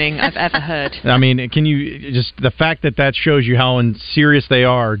Wimbledon warning I've ever heard. I mean, can you just, the fact that shows you how serious they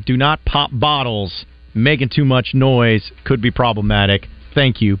are. Do not pop bottles. Making too much noise could be problematic.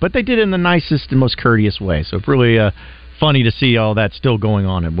 Thank you. But they did it in the nicest and most courteous way. So it's really funny to see all that still going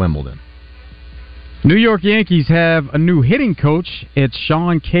on at Wimbledon. New York Yankees have a new hitting coach. It's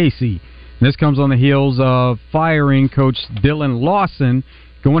Sean Casey. This comes on the heels of firing Coach Dylan Lawson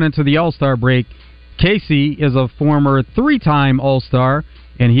going into the All-Star break. Casey is a former 3-time All-Star,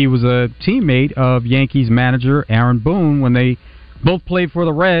 and he was a teammate of Yankees manager Aaron Boone when they both played for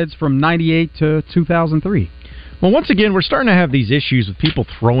the Reds from 98 to 2003. Well, once again, we're starting to have these issues with people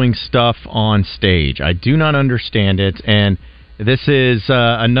throwing stuff on stage. I do not understand it, and this is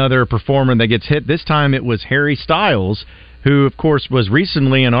another performer that gets hit. This time it was Harry Styles, who, of course, was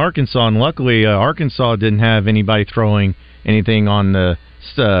recently in Arkansas, and luckily Arkansas didn't have anybody throwing anything on the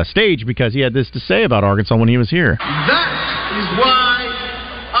stage because he had this to say about Arkansas when he was here. That is why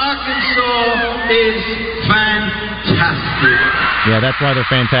Arkansas is fantastic. Yeah, that's why they're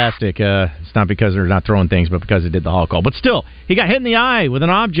fantastic. It's not because they're not throwing things, but because they did the Hall call. But still, he got hit in the eye with an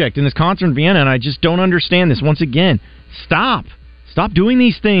object in this concert in Vienna, and I just don't understand this. Once again, stop doing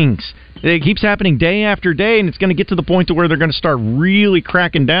these things. It keeps happening day after day, and it's going to get to the point to where they're going to start really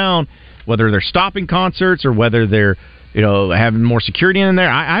cracking down, whether they're stopping concerts or whether they're having more security in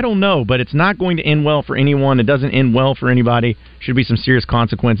there. I don't know, but it's not going to end well for anyone. It doesn't end well for anybody. Should be some serious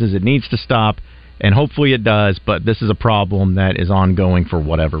consequences. It needs to stop, and hopefully it does, but this is a problem that is ongoing for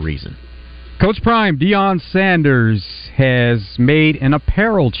whatever reason. Coach Prime, Deion Sanders has made an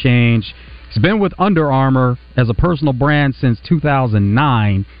apparel change. He's been with Under Armour as a personal brand since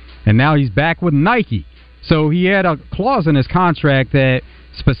 2009, and now he's back with Nike. So he had a clause in his contract that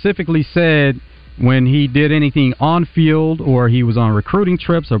specifically said when he did anything on field or he was on recruiting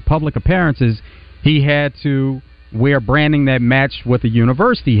trips or public appearances, he had to wear branding that matched what the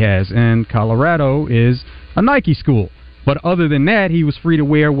university has, and Colorado is a Nike school. But other than that, he was free to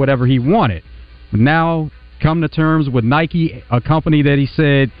wear whatever he wanted. Now, come to terms with Nike, a company that he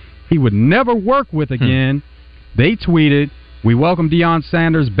said he would never work with again. They tweeted, "We welcome Deion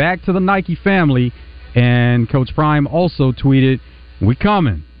Sanders back to the Nike family," and Coach Prime also tweeted, "We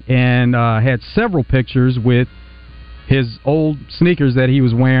coming," and had several pictures with his old sneakers that he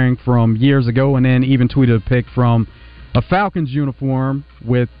was wearing from years ago, and then even tweeted a pic from a Falcons uniform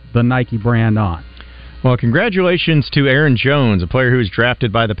with the Nike brand on. Well, congratulations to Aaron Jones, a player who was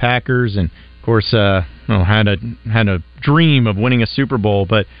drafted by the Packers, and of course, had a dream of winning a Super Bowl.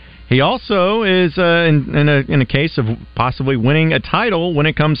 But he also is in a case of possibly winning a title when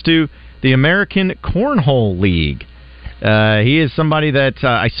it comes to the American Cornhole League. He is somebody that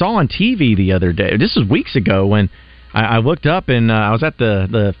I saw on TV the other day. This was weeks ago when I looked up and I was at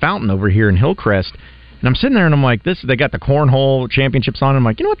the fountain over here in Hillcrest. And I'm sitting there and I'm like, they got the Cornhole Championships on. And I'm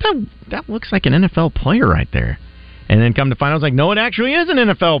like, you know what? That looks like an NFL player right there. And then come to find out, I was like, no, it actually is an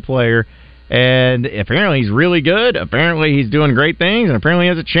NFL player. And apparently he's really good. Apparently he's doing great things. And apparently he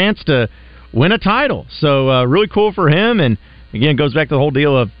has a chance to win a title. So really cool for him. And again, it goes back to the whole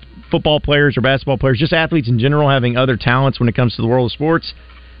deal of football players or basketball players, just athletes in general, having other talents when it comes to the world of sports.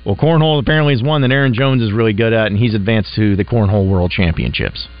 Well, Cornhole apparently is one that Aaron Jones is really good at, and he's advanced to the Cornhole World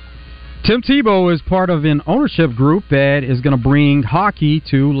Championships. Tim Tebow is part of an ownership group that is going to bring hockey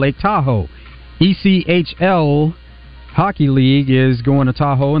to Lake Tahoe. ECHL Hockey League is going to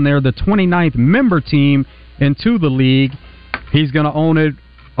Tahoe, and they're the 29th member team into the league. He's going to own it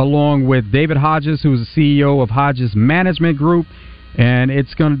along with David Hodges, who's the CEO of Hodges Management Group, and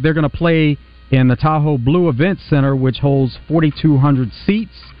they're going to play in the Tahoe Blue Event Center, which holds 4,200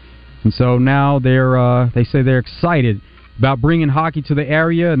 seats. And so now they say they're excited about bringing hockey to the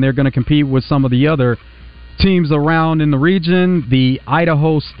area, and they're going to compete with some of the other teams around in the region, the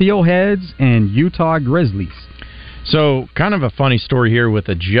Idaho Steelheads and Utah Grizzlies. So, kind of a funny story here with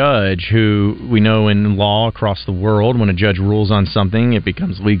a judge who we know in law across the world, when a judge rules on something, it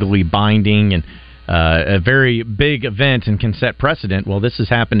becomes legally binding and a very big event and can set precedent. Well, this has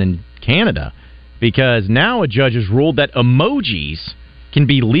happened in Canada because now a judge has ruled that emojis can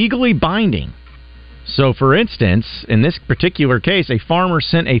be legally binding. So, for instance, in this particular case, a farmer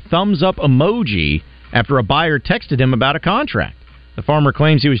sent a thumbs-up emoji after a buyer texted him about a contract. The farmer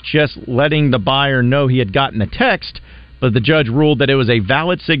claims he was just letting the buyer know he had gotten the text, but the judge ruled that it was a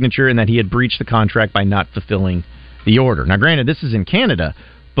valid signature and that he had breached the contract by not fulfilling the order. Now, granted, this is in Canada,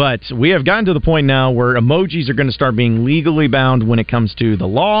 but we have gotten to the point now where emojis are going to start being legally bound when it comes to the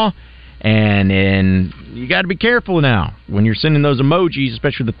law, and you got to be careful now when you're sending those emojis,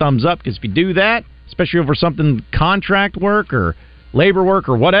 especially the thumbs up, because if you do that, especially over something contract work or labor work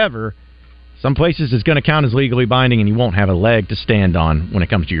or whatever, some places it's going to count as legally binding, and you won't have a leg to stand on when it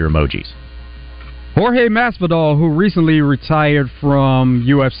comes to your emojis. Jorge Masvidal, who recently retired from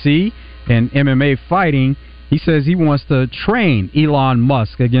UFC and MMA fighting, he says he wants to train Elon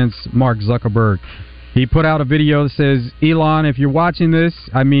Musk against Mark Zuckerberg. He put out a video that says, Elon, if you're watching this,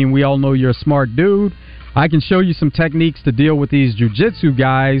 I mean, we all know you're a smart dude. I can show you some techniques to deal with these jiu-jitsu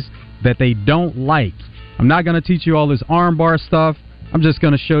guys that they don't like. I'm not going to teach you all this armbar stuff. I'm just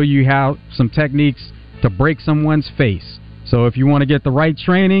going to show you how some techniques to break someone's face. So if you want to get the right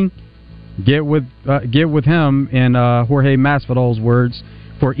training, get with him, in Jorge Masvidal's words,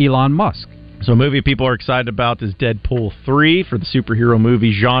 for Elon Musk. So a movie people are excited about is Deadpool 3 for the superhero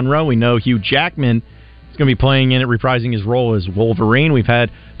movie genre. We know Hugh Jackman is going to be playing in it, reprising his role as Wolverine. We've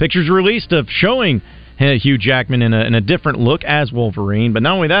had pictures released of showing Hugh Jackman in a different look as Wolverine. But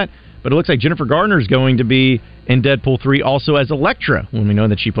not only that, but it looks like Jennifer Garner is going to be in Deadpool 3 also as Elektra, when we know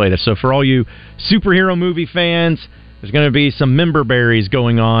that she played it. So for all you superhero movie fans, there's going to be some member berries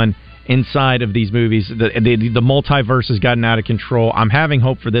going on inside of these movies. The multiverse has gotten out of control. I'm having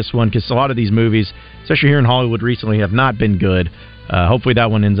hope for this one because a lot of these movies, especially here in Hollywood recently, have not been good. Hopefully that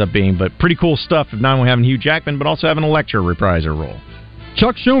one ends up being, but pretty cool stuff of not only having Hugh Jackman, but also having Elektra reprise her role.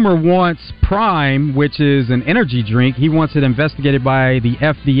 Chuck Schumer wants Prime, which is an energy drink. He wants it investigated by the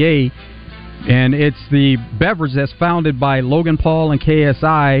FDA, and it's the beverage that's founded by Logan Paul and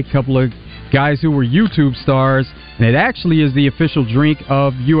KSI, a couple of guys who were YouTube stars, and it actually is the official drink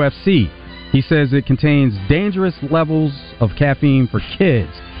of UFC. He says it contains dangerous levels of caffeine for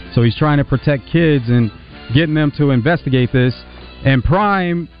kids, so he's trying to protect kids and getting them to investigate this. And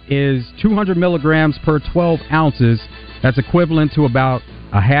Prime is 200 milligrams per 12 ounces. That's equivalent to about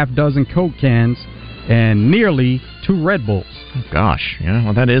a half dozen Coke cans and nearly 2 Red Bulls. Oh, gosh, yeah,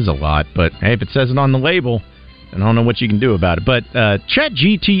 well, that is a lot. But hey, if it says it on the label, then I don't know what you can do about it. But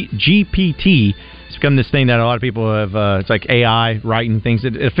ChatGPT has become this thing that a lot of people have. It's like AI writing things.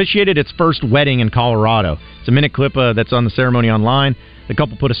 It officiated its first wedding in Colorado. It's a minute clip that's on the ceremony online. The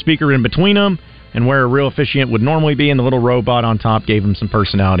couple put a speaker in between them, and where a real officiant would normally be, and the little robot on top gave him some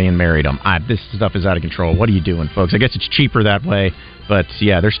personality and married him. This stuff is out of control. What are you doing, folks? I guess it's cheaper that way, but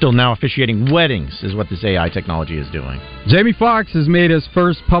yeah, they're still now officiating weddings is what this AI technology is doing. Jamie Foxx has made his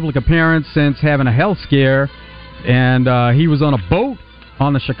first public appearance since having a health scare, and he was on a boat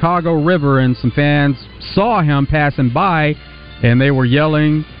on the Chicago River, and some fans saw him passing by, and they were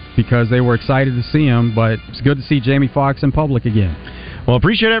yelling because they were excited to see him, but it's good to see Jamie Foxx in public again. Well,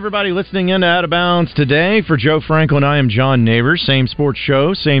 appreciate everybody listening in to Out of Bounds today. For Joe Franklin, I am John Neighbors. Same sports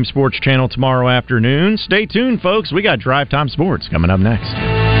show, same sports channel tomorrow afternoon. Stay tuned, folks. We got Drive Time Sports coming up next.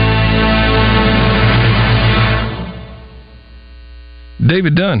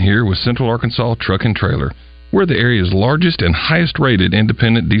 David Dunn here with Central Arkansas Truck and Trailer. We're the area's largest and highest-rated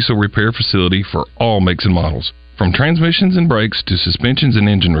independent diesel repair facility for all makes and models, from transmissions and brakes to suspensions and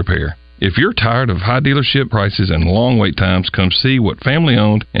engine repair. If you're tired of high dealership prices and long wait times, come see what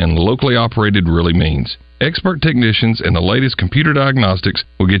family-owned and locally operated really means. Expert technicians and the latest computer diagnostics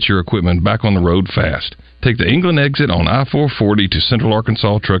will get your equipment back on the road fast. Take the England exit on I-440 to Central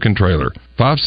Arkansas Truck and Trailer.